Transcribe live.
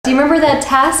you remember that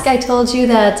task I told you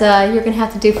that you're gonna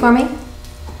have to do for me?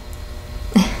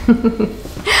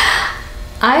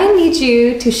 I need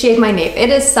you to shave my nape. It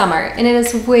is summer and it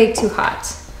is way too hot.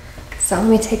 So let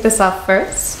me take this off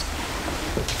first.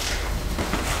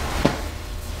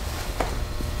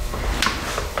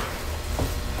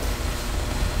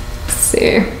 Let's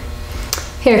see.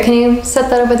 Here, can you set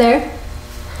that over there?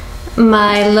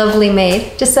 My lovely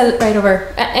maid. Just set it right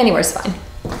over, anywhere's fine.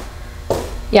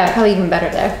 Yeah, probably even better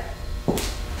there.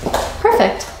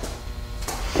 Perfect.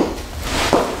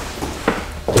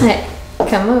 All right,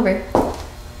 come over.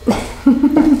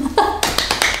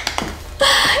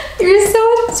 You're so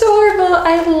adorable.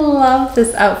 I love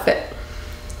this outfit.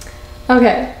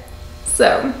 Okay,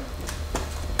 so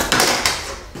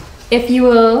if you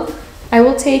will, I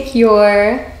will take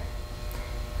your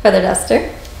feather duster.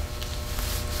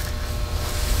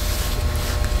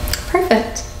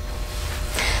 Perfect.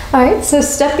 All right, so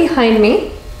step behind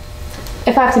me.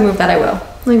 If I have to move that, I will.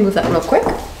 Let me move that real quick.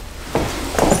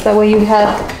 So that way you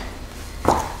have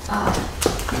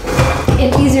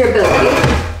an easier ability.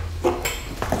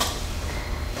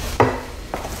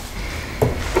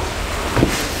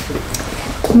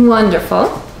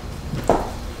 Wonderful.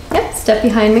 Yep, step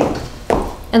behind me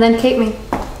and then cape me.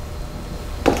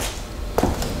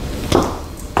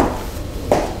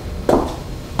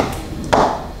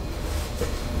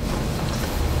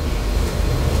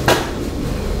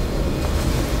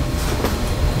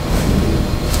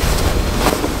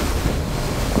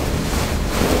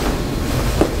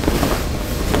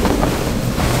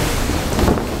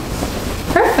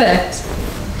 Perfect.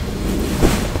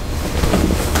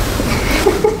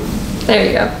 There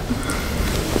you go.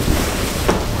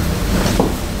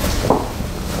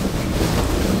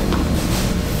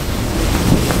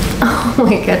 Oh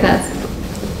my goodness.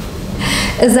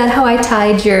 Is that how I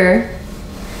tied your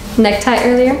necktie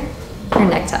earlier? Your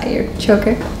necktie, your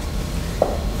choker?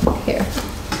 Here.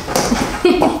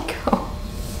 Here you go.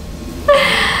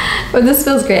 Well, this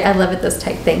feels great. I love it this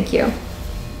tight. Thank you.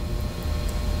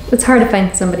 It's hard to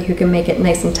find somebody who can make it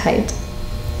nice and tight.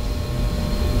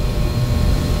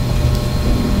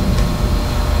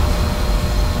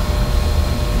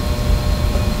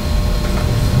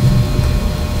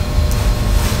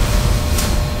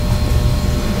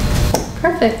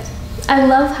 Perfect. I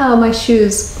love how my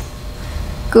shoes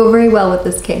go very well with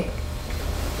this cake.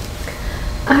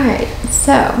 All right,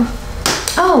 so,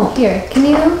 oh, here, can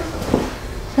you,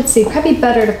 let's see, probably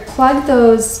better to plug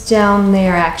those down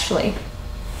there actually.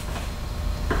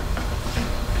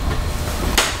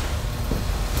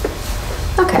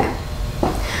 Okay.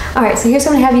 All right, so here's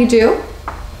what I'm gonna have you do.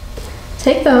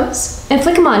 Take those and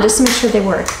flick them on just to make sure they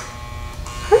work.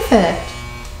 Perfect.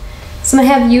 So I'm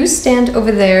gonna have you stand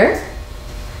over there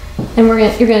and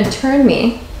you're gonna turn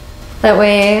me. That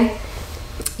way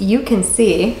you can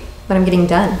see what I'm getting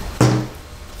done.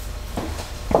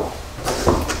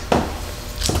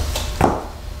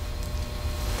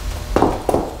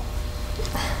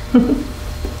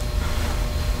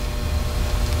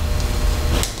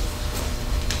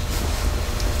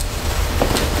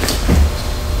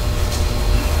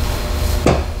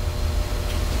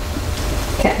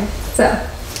 Okay, so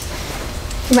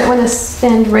you might want to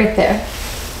stand right there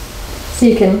so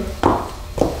you can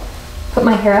put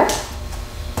my hair up.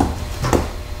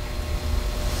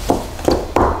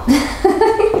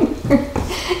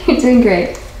 You're doing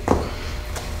great.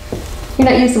 You're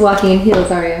not used to walking in heels,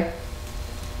 are you?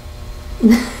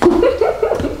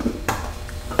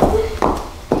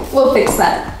 We'll fix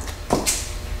that.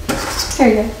 There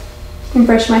you go. You can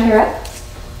brush my hair up.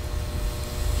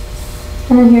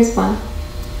 And then here's one.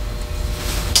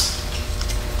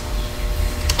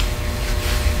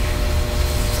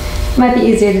 It might be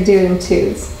easier to do it in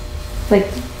twos. Like,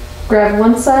 grab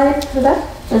one side, put it up,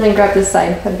 and then grab this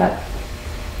side, put it up.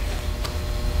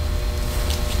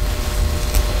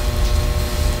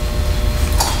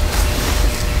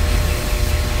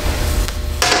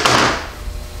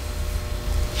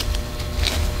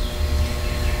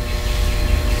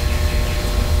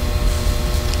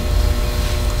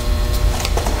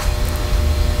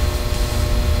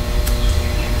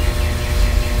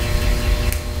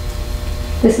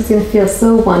 This is going to feel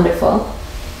so wonderful.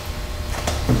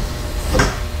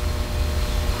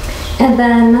 And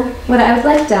then what I would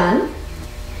like done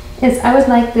is I would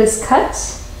like this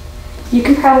cut. You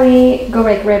can probably go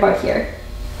right about here.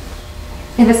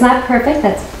 If it's not perfect,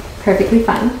 that's perfectly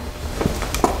fine.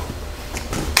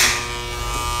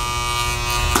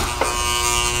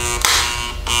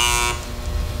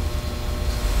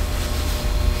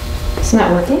 It's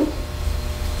not working.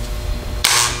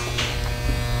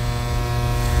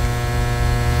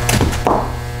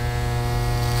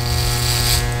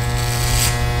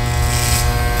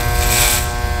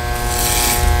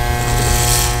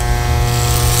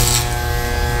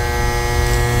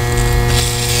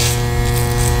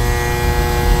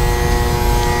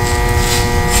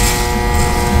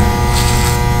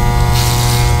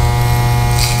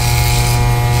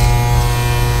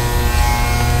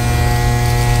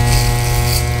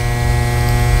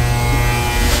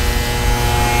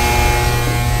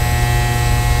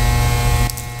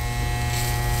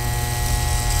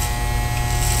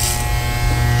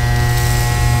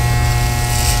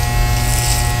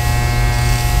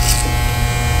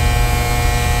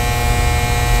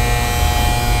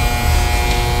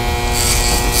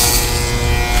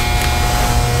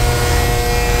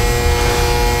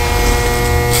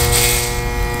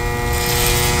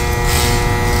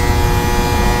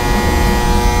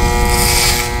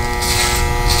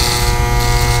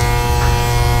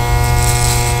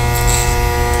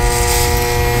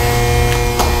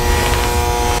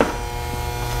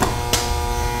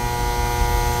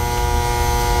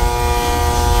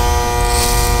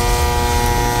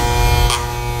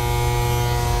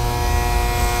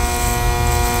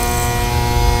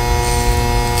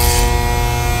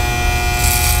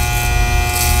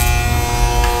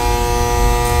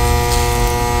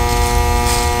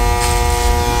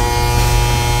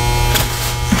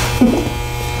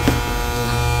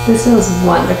 This feels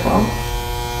wonderful.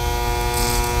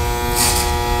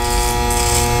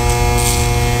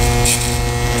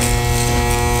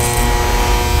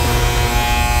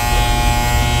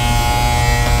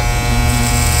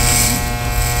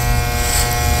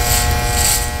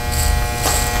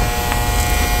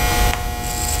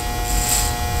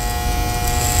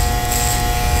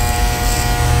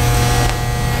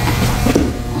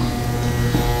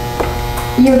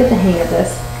 You'll get the hang of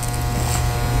this.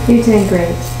 You're doing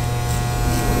great.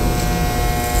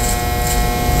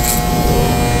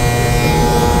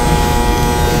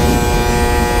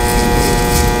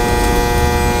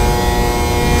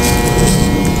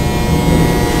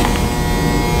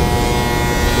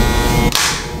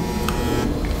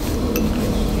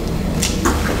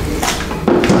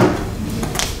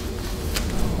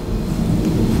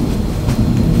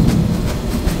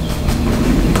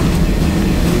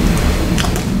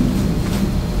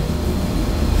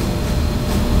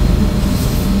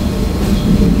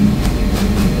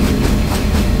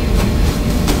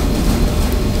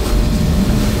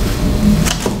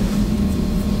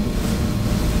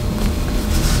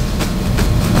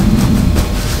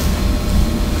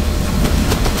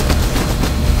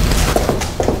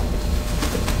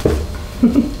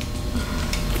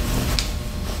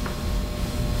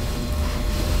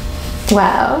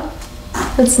 Wow,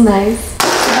 that's nice.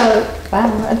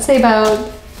 Wow, I'd say about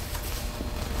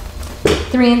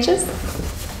 3 inches.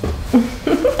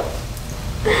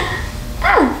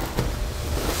 Ah.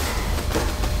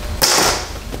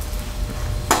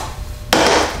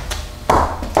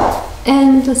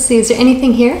 And let's see, is there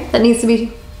anything here that needs to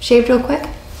be shaved real quick?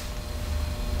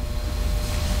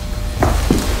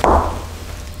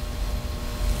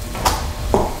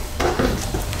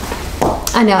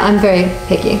 I know, I'm very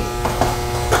picky.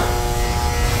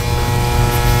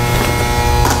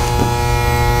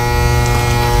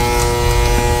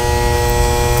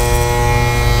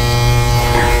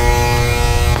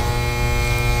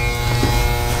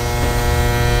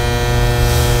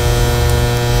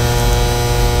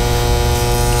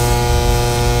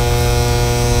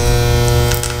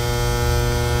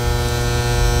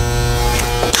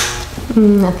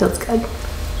 That feels good.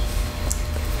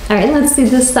 All right, let's do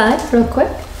this side real quick.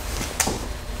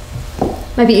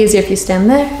 Might be easier if you stand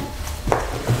there.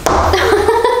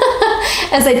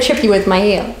 As I trip you with my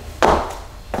heel.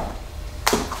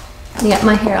 You got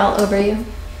my hair all over you.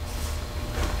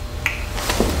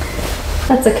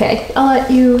 That's okay. I'll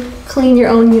let you clean your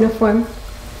own uniform.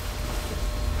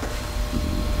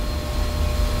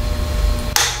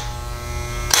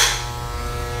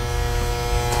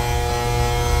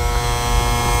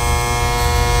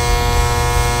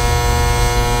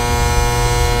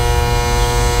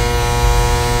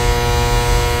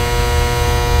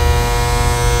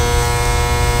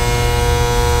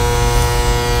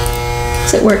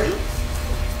 Is it working?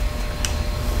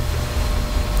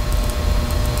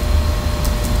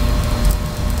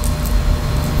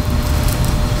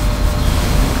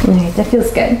 Alright, that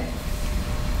feels good.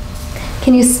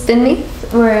 Can you spin me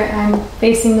where I'm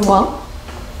facing the wall?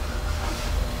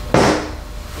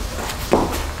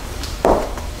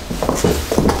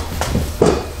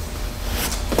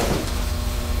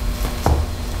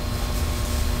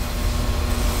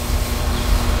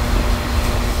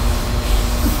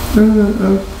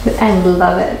 I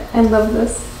love it. I love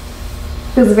this.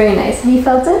 Feels very nice. Have you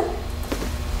felt it?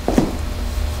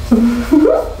 You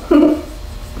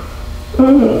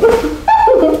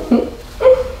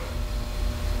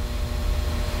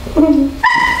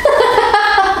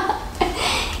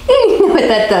know what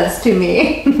that does to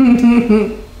me.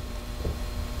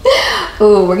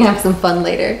 Oh, we're gonna have some fun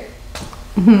later.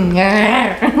 All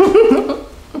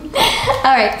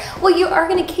right. Well, you are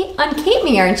gonna uncape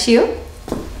me, aren't you?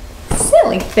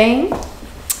 Silly thing.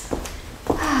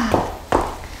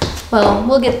 Well,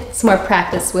 we'll get some more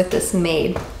practice with this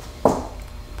maid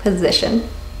position.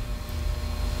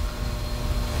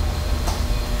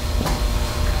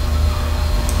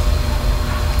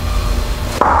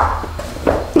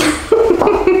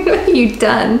 What have you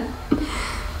done?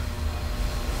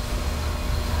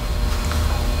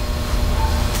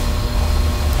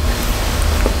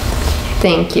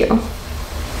 Thank you.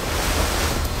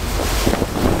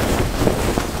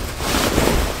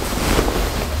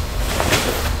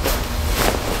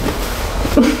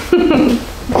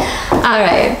 All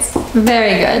right,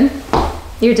 very good.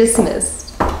 You're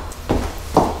dismissed.